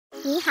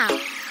你好，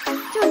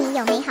祝你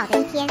有美好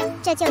的一天。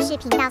这就是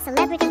频道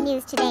Celebrity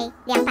News Today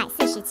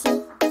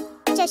 247。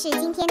这是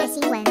今天的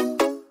新闻。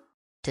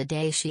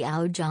Today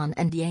Xiao Zhan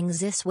and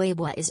Yangzi's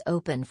Weibo is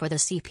open for the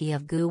CP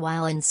of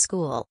Weilin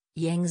School,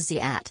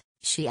 Yangzi at.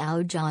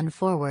 Xiao Zhan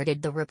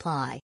forwarded the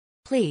reply.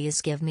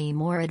 Please give me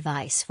more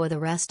advice for the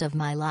rest of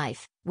my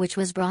life, which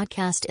was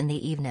broadcast in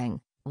the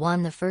evening.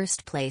 Won the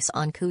first place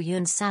on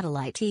Kuyun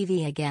Satellite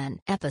TV again.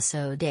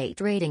 Episode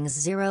 8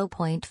 ratings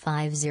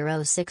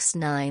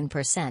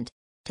 0.5069%.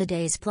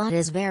 Today's plot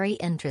is very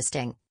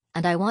interesting,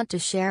 and I want to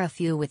share a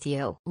few with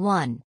you.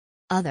 1.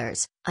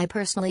 Others, I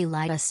personally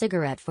light a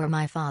cigarette for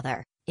my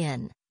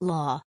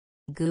father-in-law.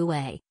 Gu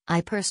I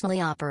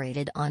personally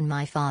operated on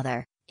my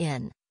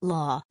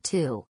father-in-law.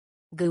 2.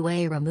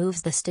 Gu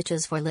removes the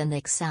stitches for Lin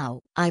Zhixiao.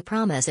 I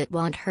promise it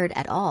won't hurt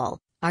at all.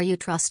 Are you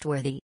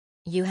trustworthy?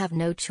 You have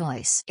no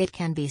choice. It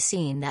can be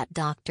seen that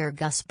Dr.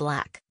 Gus'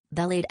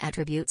 black-bellied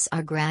attributes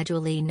are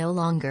gradually no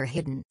longer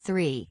hidden.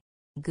 3.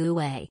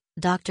 Gu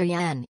Dr.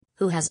 Yan,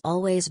 who has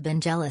always been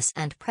jealous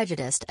and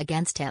prejudiced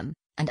against him,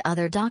 and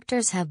other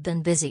doctors have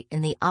been busy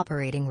in the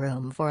operating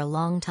room for a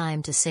long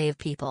time to save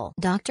people.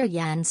 Dr.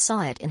 Yan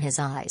saw it in his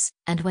eyes,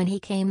 and when he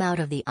came out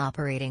of the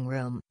operating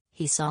room,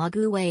 he saw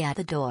Gu at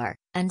the door,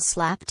 and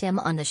slapped him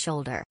on the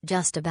shoulder.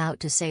 Just about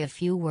to say a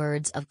few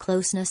words of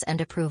closeness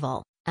and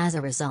approval. As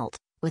a result,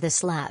 with a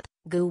slap,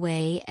 Gu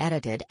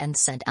edited and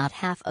sent out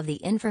half of the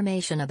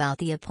information about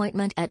the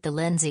appointment at the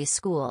Lindsay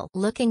school.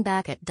 Looking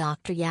back at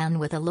Dr. Yan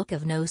with a look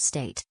of no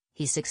state,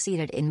 he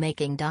succeeded in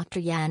making Dr.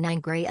 Yan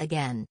angry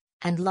again,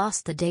 and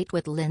lost the date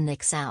with Lin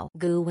Zhixiao.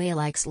 Gu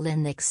likes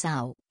Lin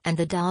Zhixiao, and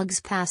the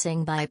dogs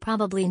passing by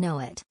probably know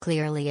it.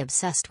 Clearly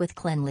obsessed with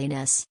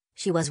cleanliness,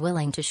 she was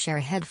willing to share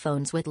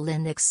headphones with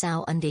Lin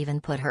Zhixiao and even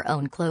put her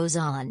own clothes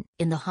on.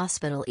 In the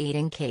hospital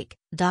eating cake,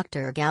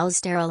 Dr. Gao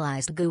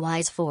sterilized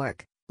Gui's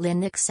fork.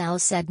 Lin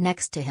Zhixiao said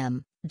next to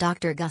him,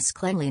 Dr. Gus'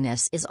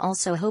 cleanliness is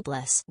also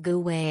hopeless.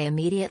 Gu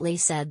immediately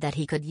said that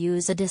he could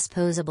use a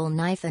disposable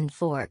knife and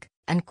fork,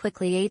 and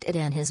quickly ate it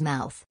in his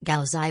mouth.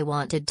 Gao Zai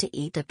wanted to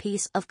eat a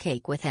piece of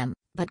cake with him,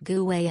 but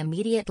Gu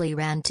immediately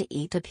ran to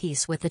eat a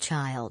piece with the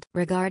child.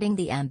 Regarding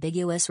the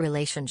ambiguous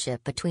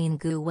relationship between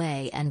Gu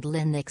and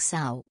Lin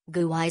Zhixiao,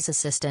 Gui's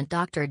assistant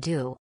Dr.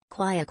 Du,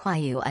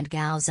 Qiu and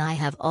Gao Zai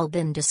have all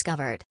been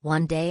discovered.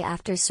 One day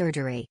after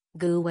surgery,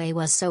 Gu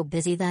was so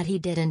busy that he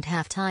didn't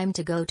have time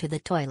to go to the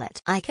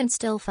toilet. I can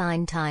still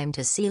find time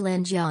to see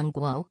Lin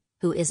Zhixiao,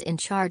 who is in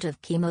charge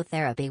of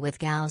chemotherapy with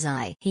Gao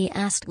Zai. He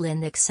asked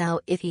Lin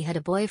Zhixiao if he had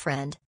a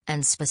boyfriend,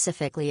 and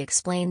specifically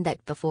explained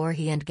that before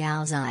he and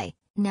Gao Zai,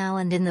 now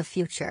and in the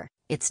future,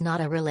 it's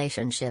not a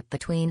relationship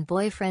between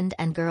boyfriend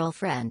and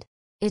girlfriend.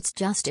 It's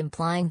just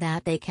implying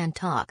that they can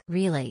talk.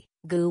 Really,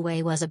 Gu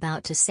was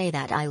about to say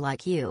that I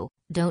like you,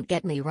 don't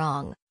get me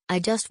wrong. I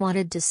just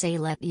wanted to say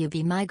let you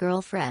be my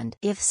girlfriend.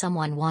 If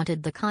someone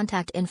wanted the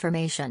contact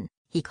information,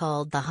 he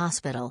called the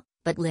hospital,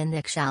 but Lin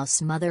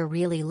Zhixiao's mother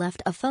really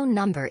left a phone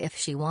number if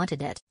she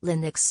wanted it.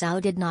 Lin Zhixiao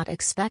did not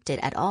expect it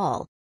at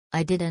all.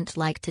 I didn't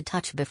like to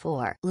touch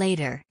before.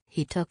 Later,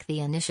 he took the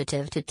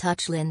initiative to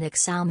touch Lin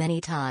Zhixiao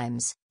many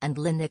times, and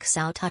Lin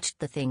Zhixiao touched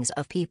the things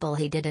of people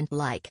he didn't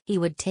like. He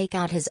would take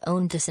out his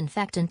own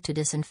disinfectant to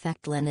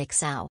disinfect Lin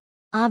Zhixiao.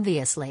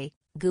 Obviously,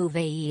 Gu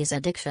Wei's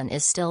addiction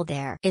is still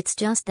there. It's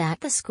just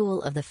that the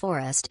School of the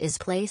Forest is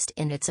placed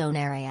in its own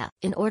area.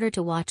 In order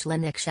to watch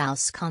Lin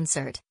Zhixiao's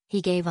concert,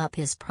 he gave up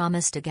his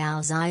promise to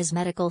Gao Zai's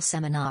medical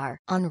seminar.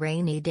 On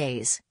rainy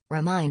days,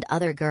 remind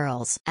other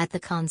girls. At the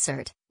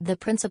concert, the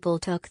principal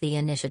took the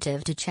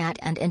initiative to chat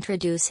and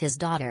introduce his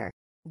daughter.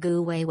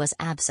 Gu was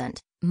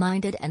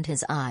absent-minded and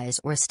his eyes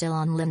were still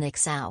on Lin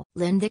Zhixiao.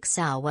 Lin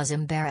Zhixiao was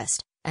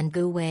embarrassed, and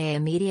Gu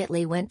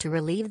immediately went to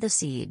relieve the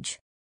siege.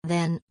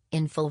 Then,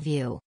 in full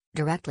view,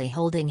 directly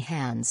holding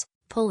hands,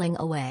 pulling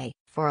away,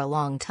 for a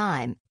long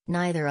time,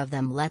 neither of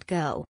them let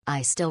go.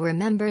 I still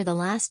remember the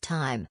last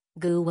time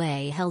Gu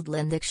held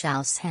Lin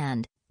Zhixiao's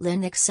hand. Lin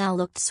Zhixiao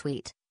looked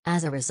sweet.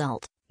 As a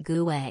result,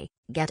 Gu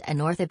get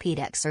an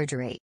orthopedic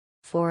surgery.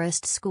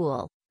 Forest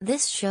School,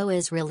 this show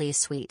is really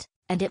sweet,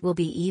 and it will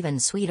be even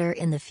sweeter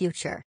in the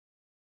future.